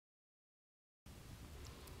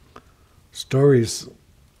stories,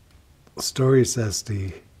 stories as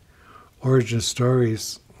the origin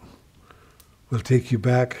stories will take you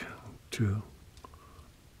back to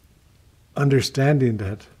understanding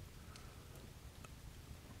that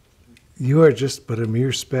you are just but a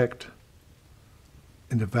mere speck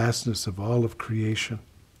in the vastness of all of creation.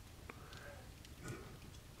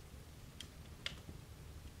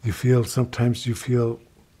 Sometimes you feel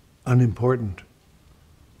unimportant,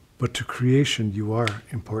 but to creation you are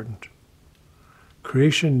important.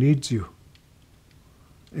 Creation needs you,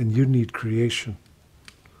 and you need creation.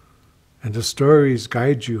 And the stories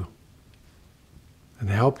guide you and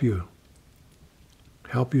help you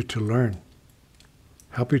to learn,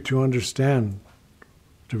 help you to understand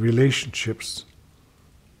the relationships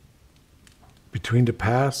between the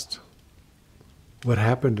past, what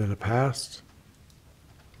happened in the past.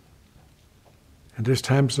 And there's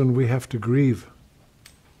times when we have to grieve.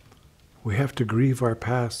 We have to grieve our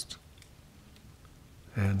past.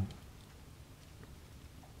 And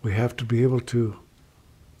we have to be able to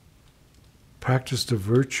practice the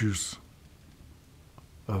virtues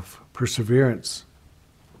of perseverance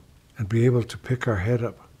and be able to pick our head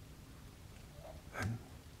up and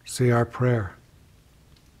say our prayer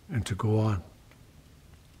and to go on.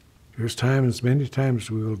 There's times, many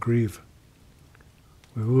times we will grieve.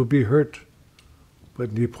 We will be hurt,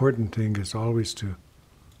 but the important thing is always to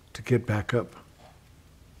get back up.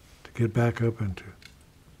 To get back up and to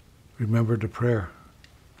remember the prayer.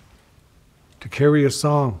 To carry a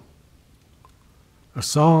song. A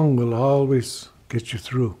song will always get you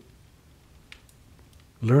through.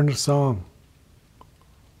 Learn a song.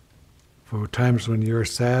 For times when you're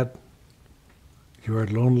sad, you are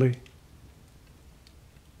lonely,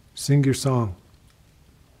 sing your song.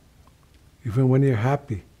 Even when you're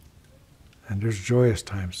happy and there's joyous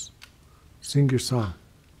times, sing your song.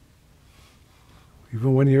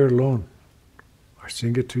 Even when you're alone, or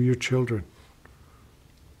sing it to your children.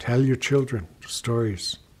 Tell your children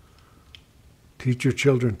stories. Teach your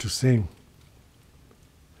children to sing.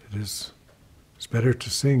 It's better to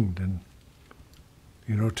sing than,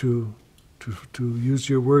 to use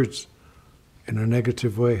your words in a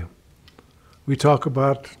negative way. We talk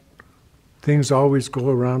about things always go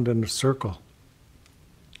around in a circle.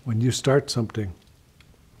 When you start something,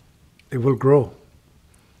 it will grow.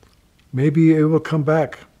 Maybe it will come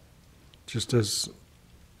back just as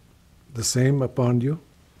the same upon you,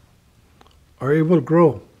 or it will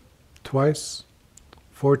grow twice,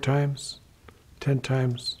 4 times, 10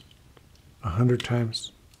 times, 100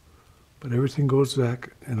 times, but everything goes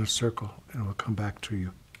back in a circle and will come back to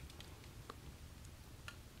you.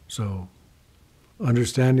 So,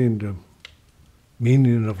 understanding the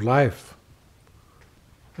meaning of life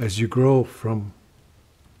as you grow from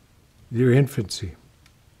your infancy.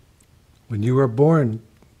 When you were born,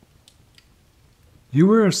 you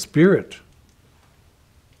were a spirit.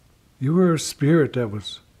 You were a spirit that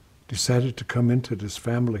was decided to come into this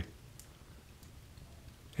family.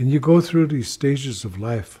 And you go through these stages of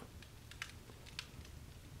life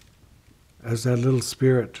as that little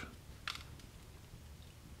spirit.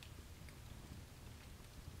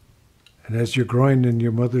 And as you're growing in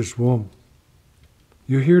your mother's womb,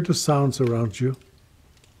 you hear the sounds around you,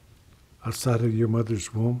 outside of your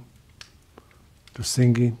mother's womb, the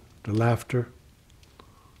singing, the laughter,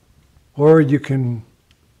 or you can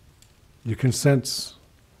sense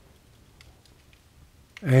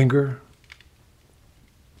anger,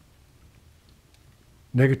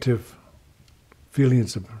 negative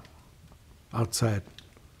feelings outside.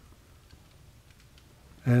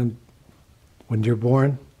 And when you're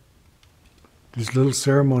born, these little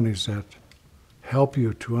ceremonies that help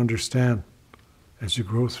you to understand as you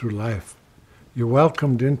grow through life. You're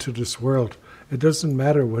welcomed into this world. It doesn't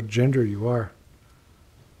matter what gender you are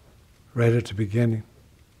right at the beginning.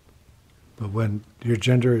 But when your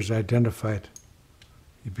gender is identified,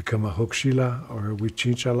 you become a Hokshila or a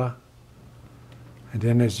Wichinchala. And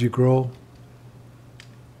then as you grow,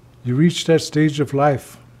 you reach that stage of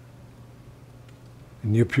life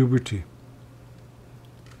in your puberty.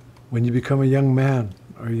 When you become a young man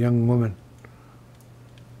or a young woman,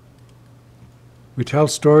 we tell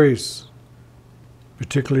stories,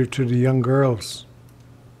 particularly to the young girls,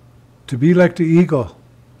 to be like the eagle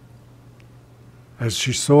as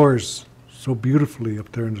she soars so beautifully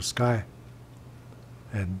up there in the sky.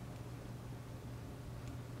 And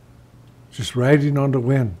just riding on the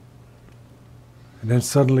wind. And then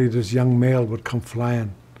suddenly this young male would come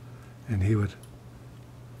flying, and he would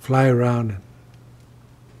fly around and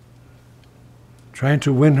trying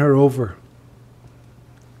to win her over.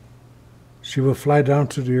 She will fly down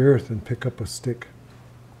to the earth and pick up a stick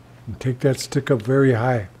and take that stick up very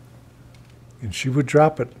high And she would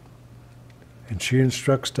drop it. And she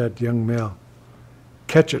instructs that young male,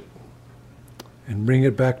 catch it and bring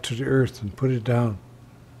it back to the earth and put it down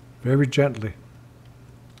very gently.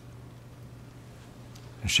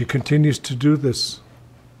 And she continues to do this.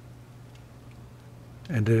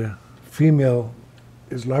 And the female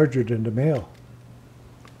is larger than the male.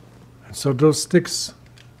 And so those sticks,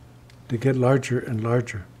 they get larger and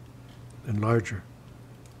larger and larger.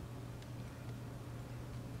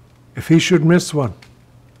 If he should miss one,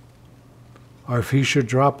 or if he should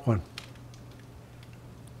drop one,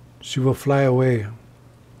 she will fly away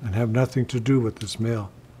and have nothing to do with this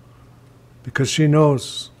male, because she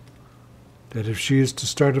knows that if she is to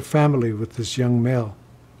start a family with this young male,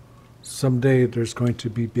 someday there's going to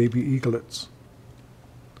be baby eaglets.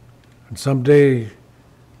 And someday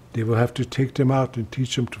they will have to take them out and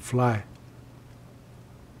teach them to fly.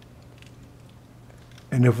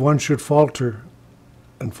 And if one should falter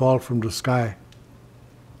and fall from the sky,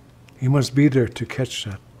 he must be there to catch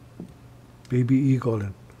that baby eagle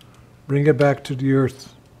and bring it back to the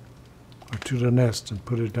earth or to the nest and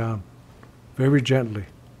put it down very gently.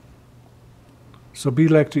 So be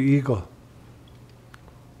like the eagle.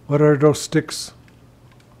 What are those sticks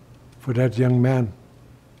for that young man?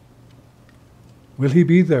 Will he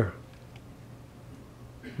be there?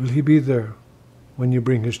 Will he be there when you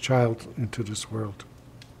bring his child into this world?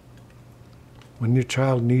 When your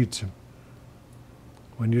child needs him?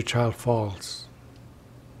 When your child falls?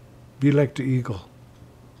 Be like the eagle.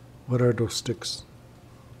 What are those sticks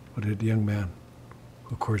for that young man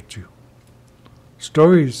who courts you?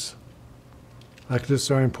 Stories like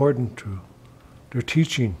this are important too. They're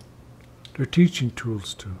teaching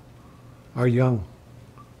tools to our young,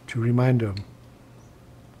 to remind them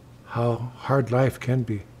how hard life can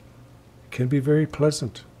be. It can be very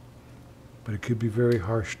pleasant, but it could be very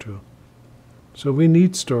harsh too. So we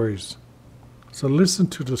need stories. So listen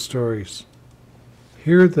to the stories.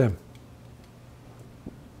 Hear them.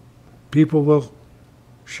 People will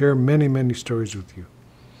share many, many stories with you.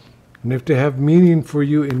 And if they have meaning for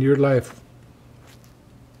you in your life,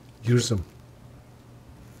 use them.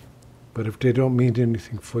 But if they don't mean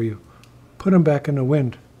anything for you, put them back in the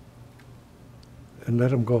wind and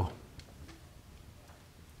let them go.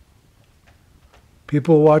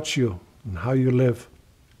 People watch you and how you live.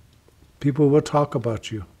 People will talk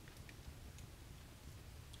about you.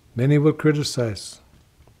 Many will criticize.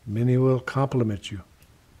 Many will compliment you.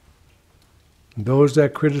 And those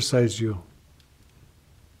that criticize you,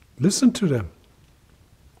 listen to them.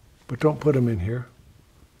 But don't put them in here.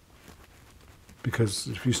 Because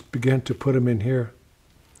if you begin to put them in here,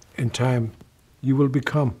 in time, you will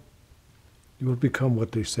become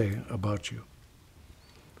what they say about you.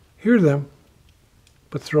 Hear them,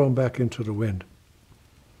 but throw them back into the wind.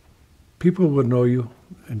 People will know you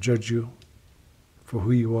and judge you for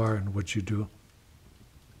who you are and what you do.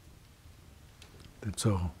 And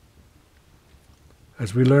so,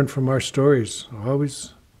 as we learn from our stories,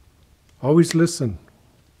 always listen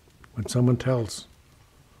when someone tells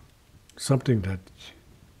something that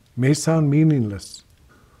may sound meaningless,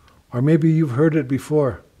 or maybe you've heard it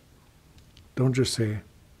before. Don't just say,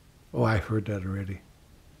 "Oh, I've heard that already."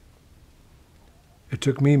 It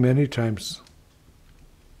took me many times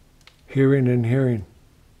hearing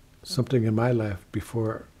something in my life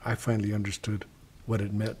before I finally understood what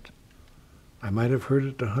it meant. I might have heard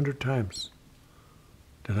it 100 times.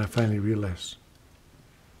 Then I finally realized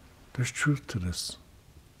there's truth to this.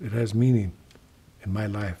 It has meaning in my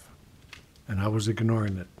life. And I was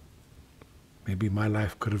ignoring it. Maybe my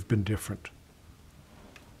life could have been different.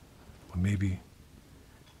 Or maybe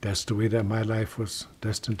that's the way that my life was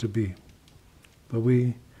destined to be. But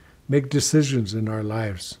we make decisions in our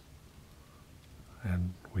lives,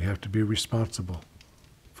 and we have to be responsible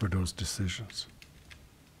for those decisions.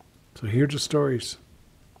 So hear the stories.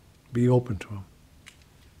 Be open to them.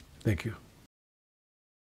 Thank you.